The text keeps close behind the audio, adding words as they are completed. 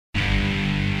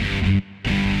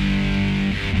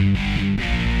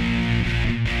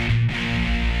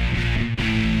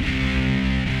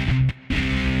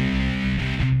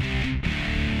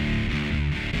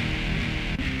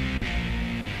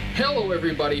Hello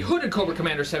everybody, Hooded Cobra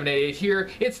Commander 788 here.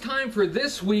 It's time for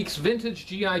this week's Vintage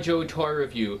G.I. Joe toy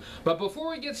review. But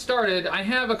before we get started, I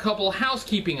have a couple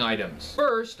housekeeping items.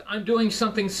 First, I'm doing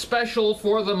something special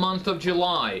for the month of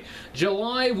July.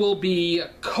 July will be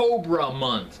Cobra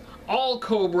month. All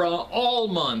Cobra, all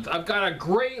month. I've got a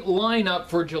great lineup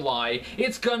for July.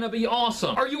 It's gonna be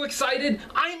awesome. Are you excited?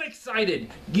 I'm excited.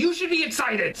 You should be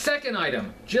excited. Second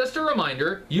item, just a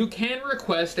reminder, you can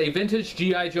request a vintage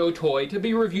G.I. Joe toy to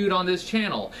be reviewed on this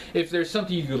channel. If there's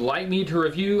something you'd like me to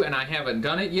review and I haven't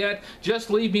done it yet, just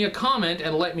leave me a comment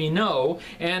and let me know,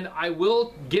 and I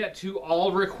will get to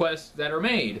all requests that are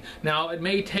made. Now, it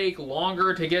may take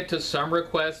longer to get to some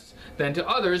requests than to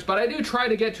others, but I do try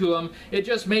to get to them. It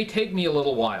just may take me a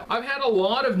little while. I've had a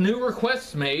lot of new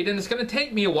requests made, and it's going to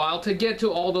take me a while to get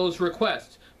to all those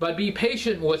requests. But be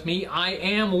patient with me, I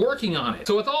am working on it.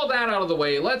 So with all that out of the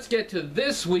way, let's get to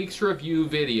this week's review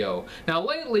video. Now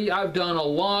lately I've done a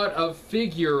lot of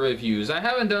figure reviews. I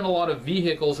haven't done a lot of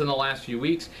vehicles in the last few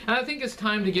weeks, and I think it's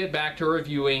time to get back to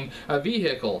reviewing a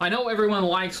vehicle. I know everyone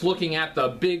likes looking at the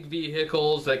big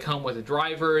vehicles that come with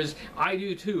drivers. I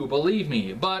do too, believe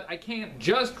me. But I can't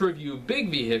just review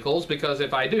big vehicles, because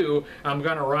if I do, I'm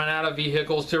gonna run out of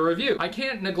vehicles to review. I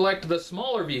can't neglect the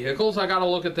smaller vehicles. I gotta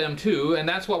look at them too, and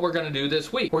that's what we're going to do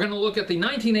this week. We're going to look at the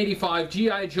 1985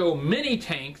 G.I. Joe mini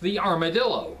tank, the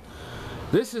Armadillo.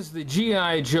 This is the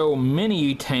G.I. Joe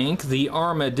mini tank, the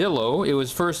Armadillo. It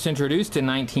was first introduced in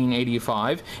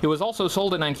 1985. It was also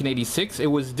sold in 1986. It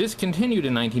was discontinued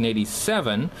in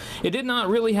 1987. It did not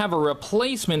really have a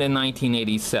replacement in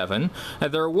 1987.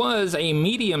 There was a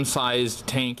medium-sized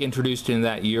tank introduced in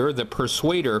that year, the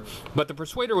Persuader, but the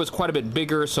Persuader was quite a bit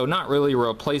bigger, so not really a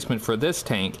replacement for this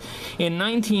tank. In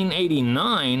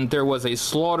 1989, there was a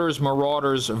Slaughter's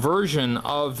Marauders version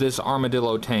of this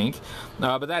Armadillo tank,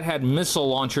 but that had missile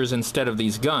launchers instead of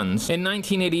these guns. In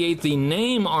 1988, the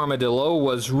name Armadillo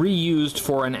was reused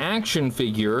for an action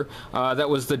figure that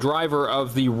was the driver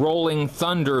of the Rolling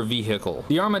Thunder vehicle.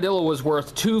 The Armadillo was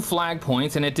worth 2 flag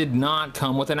points, and it did not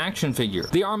come with an action figure.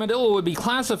 The Armadillo would be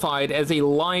classified as a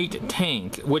light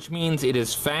tank, which means it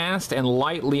is fast and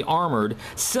lightly armored,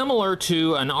 similar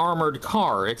to an armored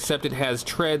car, except it has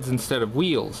treads instead of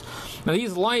wheels. Now,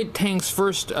 these light tanks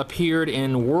first appeared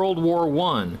in World War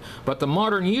I, but the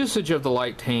modern usage of the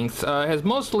light tanks has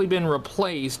mostly been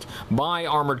replaced by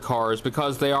armored cars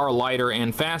because they are lighter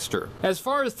and faster. As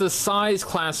far as the size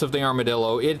class of the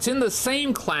Armadillo, it's in the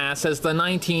same class as the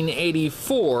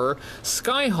 1984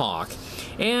 Skyhawk,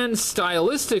 and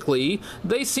stylistically,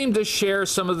 they seem to share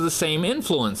some of the same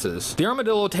influences. The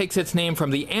Armadillo takes its name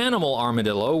from the animal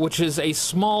armadillo, which is a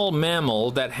small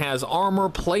mammal that has armor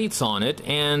plates on it,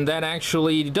 and that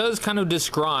actually does kind of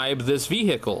describe this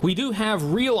vehicle. We do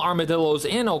have real armadillos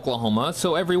in Oklahoma,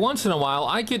 so every once in a while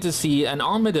I get to see an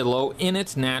armadillo in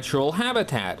its natural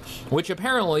habitat, which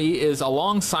apparently is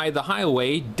alongside the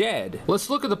highway, dead. Let's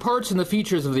look at the parts and the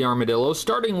features of the Armadillo,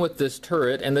 starting with this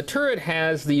turret, and the turret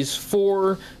has these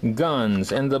 4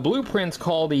 guns, and the blueprints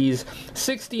call these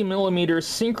 60mm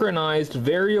synchronized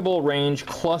variable range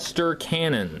cluster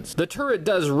cannons. The turret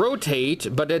does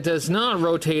rotate, but it does not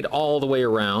rotate all the way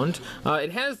around.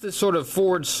 It has this sort of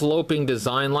forward sloping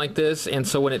design like this, and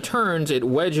so when it turns, it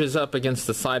wedges up against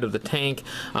the side of the tank.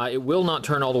 It will not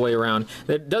turn all the way around.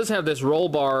 It does have this roll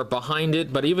bar behind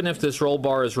it, but even if this roll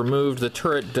bar is removed, the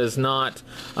turret does not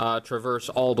traverse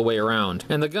all the way around.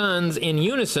 And the guns, in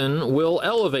unison, will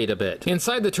elevate a bit.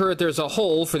 Inside the turret, there's a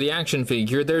hole for the action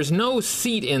figure. There's no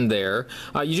seat in there.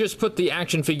 You just put the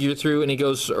action figure through, and he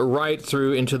goes right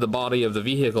through into the body of the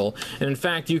vehicle. And in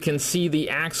fact, you can see the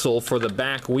axle for the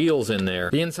back wheels in there.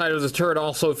 The inside of the turret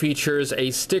also features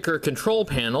a sticker control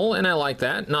panel, and I like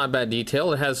that. Not bad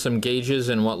detail. It has some gauges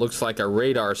and what looks like a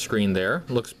radar screen there.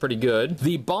 Looks pretty good.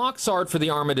 The box art for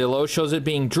the Armadillo shows it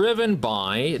being driven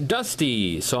by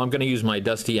Dusty. So I'm going to use my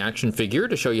Dusty action figure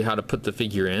to show you how to put the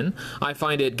figure in. I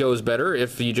find it goes better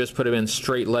if you just put him in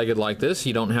straight-legged like this.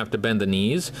 You don't have to bend the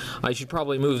knees. I should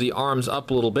probably move the arms up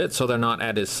a little bit so they're not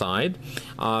at his side.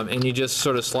 And you just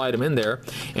sort of slide him in there.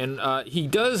 And he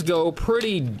does go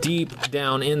pretty deep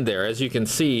down in there. As you can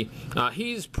see,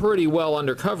 he's pretty well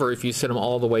undercover if you sit him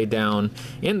all the way down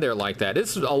in there like that.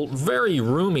 It's very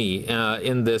roomy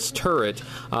in this turret.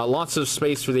 Lots of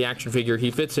space for the action figure. He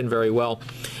fits in very well.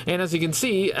 And as you can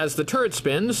see, as the turret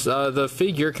spins, the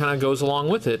figure kind of goes along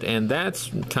with it, and that's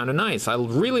kind of nice. I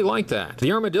really like that.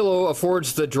 The Armadillo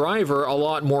affords the driver a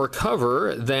lot more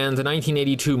cover than the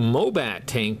 1982 Mobat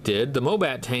tank did. The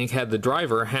Mobat tank had the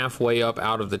driver halfway up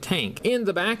out of the tank. In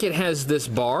the back, it has this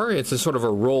bar. It's a sort of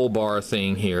a roll bar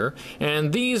thing here,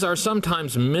 and these are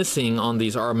sometimes missing on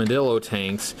these Armadillo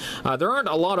tanks. There aren't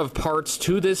a lot of parts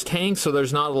to this tank, so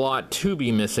there's not a lot to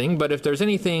be missing, but if there's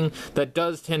anything that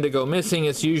does tend to go missing,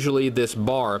 it's usually this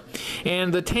bar.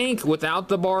 And the tank without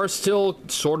the bar still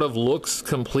sort of looks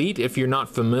complete if you're not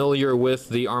familiar with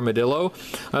the Armadillo.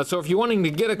 So if you're wanting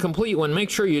to get a complete one, make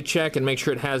sure you check and make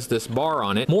sure it has this bar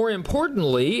on it. More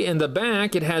importantly, in the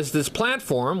back it has this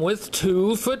platform with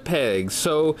 2 foot pegs,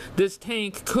 so this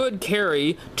tank could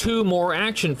carry 2 more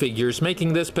action figures,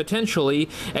 making this potentially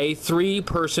a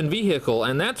 3-person vehicle,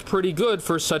 and that's pretty good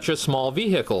for such a small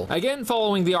vehicle. Again,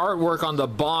 following the artwork on the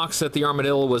box that the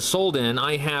Armadillo was sold in,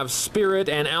 I have Spirit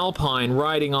and Alpine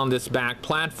riding on this back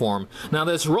platform. Now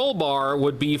this roll bar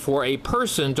would be for a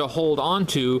person to hold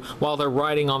onto while they're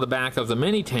riding on the back of the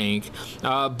mini tank,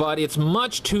 but it's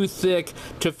much too thick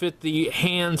to fit the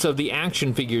hands of the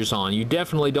action figures on. You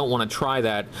definitely don't want to try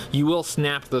that. You will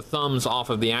snap the thumbs off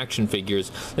of the action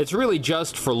figures. It's really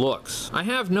just for looks. I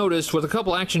have noticed with a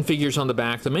couple action figures on the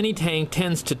back, the mini tank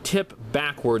tends to tip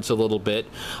backwards a little bit.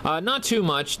 Not too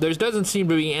much. There doesn't seem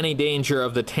to be any danger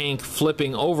of the tank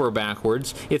flipping over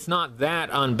backwards. It's not that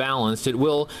unbalanced. It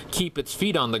will keep its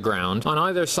feet on the ground. On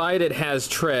either side it has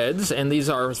treads, and these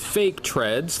are fake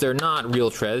treads. They're not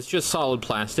real treads, just solid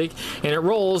plastic, and it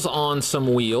rolls on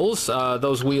some wheels.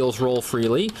 Those wheels roll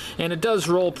freely, and it does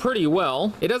roll pretty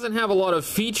well. It doesn't have a lot of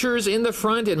features in the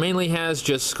front. It mainly has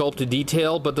just sculpted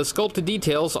detail, but the sculpted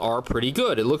details are pretty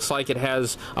good. It looks like it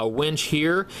has a winch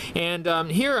here, and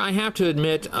here I have to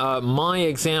admit my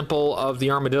example of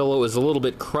the Armadillo is a little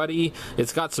bit cruddy.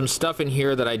 It's got some stuff in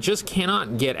here that I just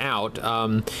cannot get out.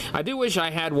 I do wish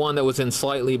I had one that was in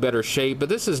slightly better shape, but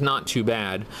this is not too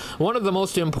bad. One of the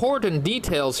most important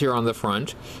details here on the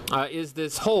front is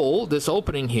this hole, this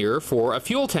opening here for a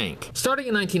fuel tank. Starting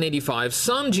in 1985,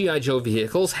 some G.I. Joe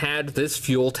vehicles had this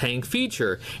fuel tank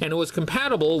feature, and it was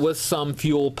compatible with some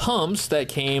fuel pumps that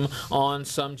came on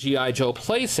some G.I. Joe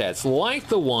playsets, like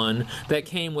the one that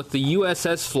came with the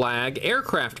USS Flag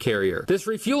aircraft carrier. This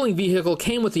refueling vehicle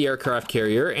came with the aircraft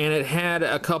carrier, and it had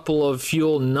a couple of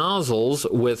fuel nozzles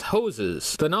with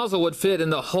hoses. The nozzle would fit in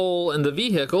the hole in the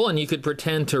vehicle, and you could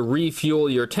pretend to refuel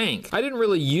your tank. I didn't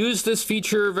really use this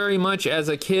feature very much as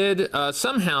a kid.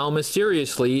 Somehow,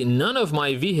 mysteriously, none of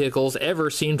my vehicles ever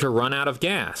seemed to run out of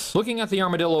gas. Looking at the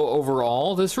Armadillo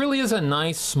overall, this really is a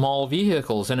nice small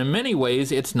vehicle, and in many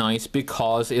ways it's nice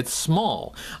because it's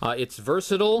small. It's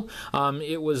versatile.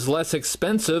 It was less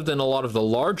expensive than a lot of the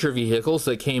larger vehicles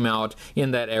that came out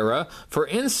in that era. For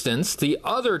instance, the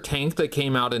other tank that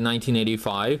came out in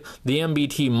 1985, the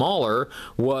MBT Mauler,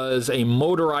 was a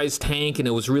motorized tank, and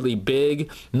it was really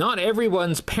big. Not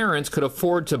everyone's parents could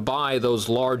afford to buy those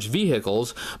large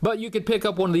vehicles, but you could pick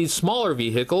up one of these smaller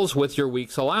vehicles with your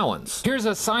week's allowance. Here's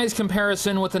a size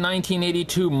comparison with the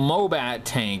 1982 Mobat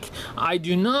tank. I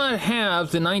do not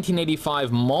have the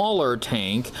 1985 Mauler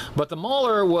tank, but the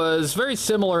Mauler was very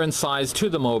similar in size to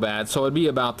the Mobat, so it'd be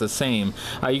about the same.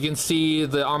 You can see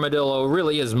the Armadillo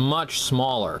really is much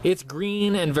smaller. It's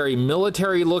green and very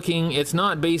military looking. It's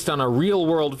not based on a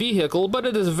real-world vehicle, but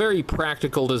it is a very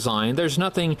practical design. There's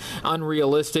nothing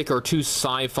unrealistic or too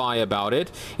sci-fi about it.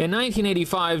 In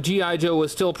 1985, G.I. Joe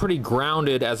was still pretty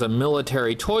grounded as a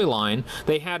military toy line.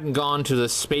 They hadn't gone to the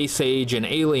space age and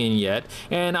alien yet,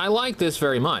 and I like this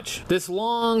very much. This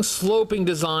long, sloping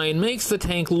design makes the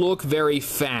tank look very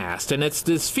fast, and it's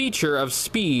this feature of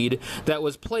speed that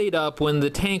was played up when the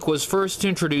tank was first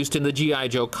introduced in the G.I.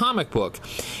 Joe comic book.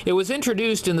 It was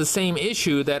introduced in the same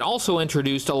issue that also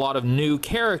introduced a lot of new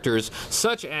characters,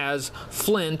 such as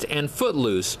Flint and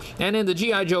Footloose. And in the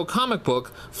G.I. Joe comic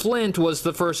book, Flint was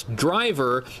the first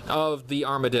driver of the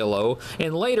Armadillo,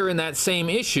 and later in that same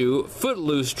issue,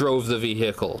 Footloose drove the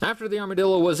vehicle. After the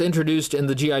Armadillo was introduced in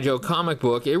the G.I. Joe comic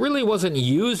book, it really wasn't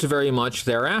used very much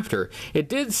thereafter. It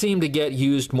did seem to get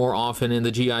used more often in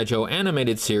the G.I. Joe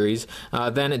animated series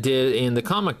than it did in the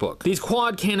comic book. These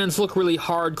quad cannons look really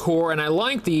hardcore, and I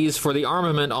like these for the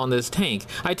armament on this tank.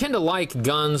 I tend to like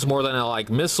guns more than I like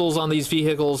missiles on these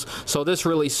vehicles, so this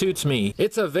really suits me.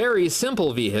 It's a very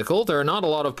simple vehicle. There are not a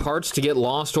lot of parts to get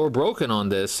lost or broken on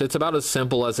this. It's about as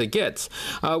simple as it gets,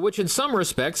 which in some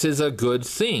respects is a good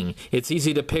thing. It's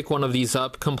easy to pick one of these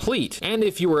up complete. And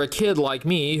if you were a kid like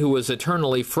me who was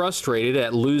eternally frustrated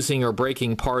at losing or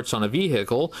breaking parts on a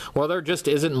vehicle, well, there just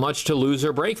isn't much to lose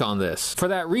or break on this. For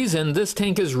that reason, this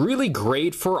tank is really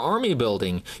great for army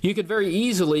building. You could very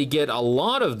easily get a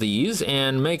lot of these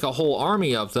and make a whole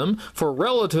army of them for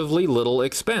relatively little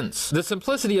expense. The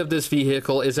simplicity of this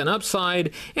vehicle is an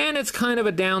upside, and it's kind of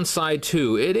a downside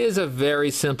too. It is a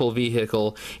very simple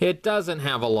vehicle. It doesn't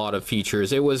have a lot of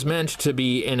features. It was meant to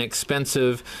be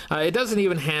inexpensive. It doesn't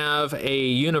even have a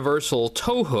universal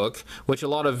tow hook, which a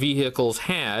lot lot of vehicles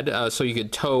had, so you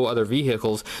could tow other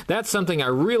vehicles. That's something I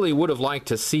really would have liked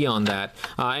to see on that,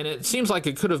 and it seems like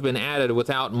it could have been added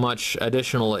without much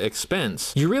additional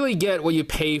expense. You really get what you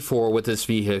pay for with this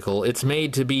vehicle. It's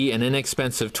made to be an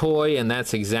inexpensive toy, and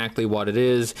that's exactly what it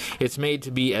is. It's made to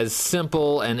be as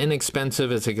simple and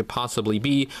inexpensive as it could possibly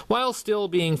be, while still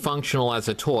being functional as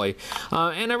a toy,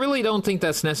 and I really don't think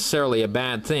that's necessarily a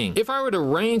bad thing. If I were to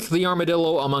rank the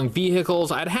Armadillo among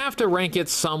vehicles, I'd have to rank it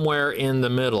somewhere in the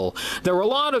middle. There were a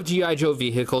lot of G.I. Joe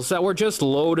vehicles that were just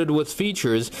loaded with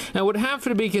features and would have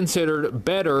to be considered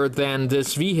better than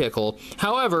this vehicle.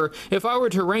 However, if I were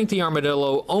to rank the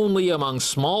Armadillo only among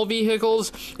small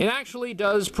vehicles, it actually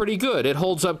does pretty good. It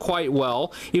holds up quite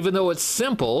well, even though it's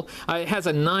simple. It has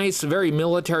a nice, very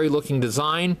military-looking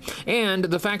design, and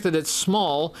the fact that it's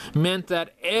small meant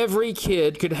that every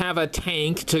kid could have a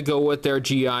tank to go with their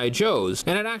G.I. Joes.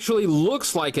 And it actually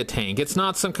looks like a tank. It's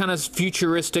not some kind of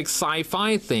futuristic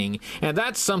sci-fi thing, and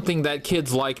that's something that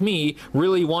kids like me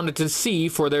really wanted to see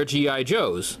for their G.I.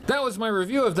 Joes. That was my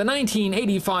review of the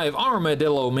 1985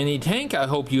 Armadillo mini tank. I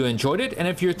hope you enjoyed it, and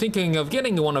if you're thinking of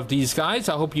getting one of these guys,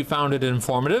 I hope you found it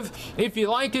informative. If you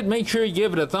liked it, make sure you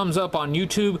give it a thumbs up on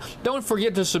YouTube. Don't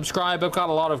forget to subscribe. I've got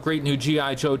a lot of great new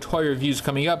G.I. Joe toy reviews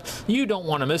coming up. You don't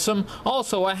want to miss them.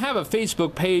 Also, I have a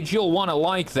Facebook page. You'll want to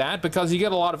like that because you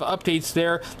get a lot of updates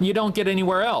there you don't get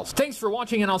anywhere else. Thanks for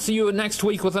watching, and I'll see you next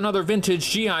week with another vintage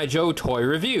G.I. Joe toy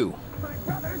review.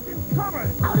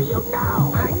 How do you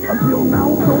know? Until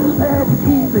now, those had it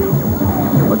easy,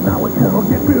 but now it's gonna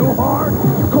get real hard.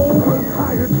 Cobra's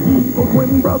hired evil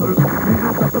twin brothers,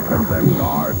 leaders of the Crimson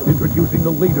Guard. Introducing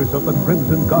the leaders of the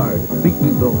Crimson Guard, the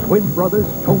evil twin brothers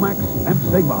Tomax and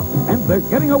Samos, and they're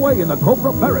getting away in the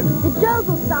Cobra Barrett. The Joes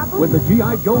will stop them with the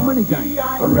G.I. Joe mini tank.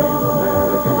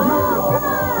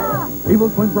 Evil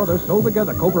twin brothers sold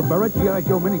together. Cobra Barrett, G.I.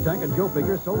 Joe mini tank, and Joe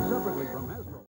figures sold separately from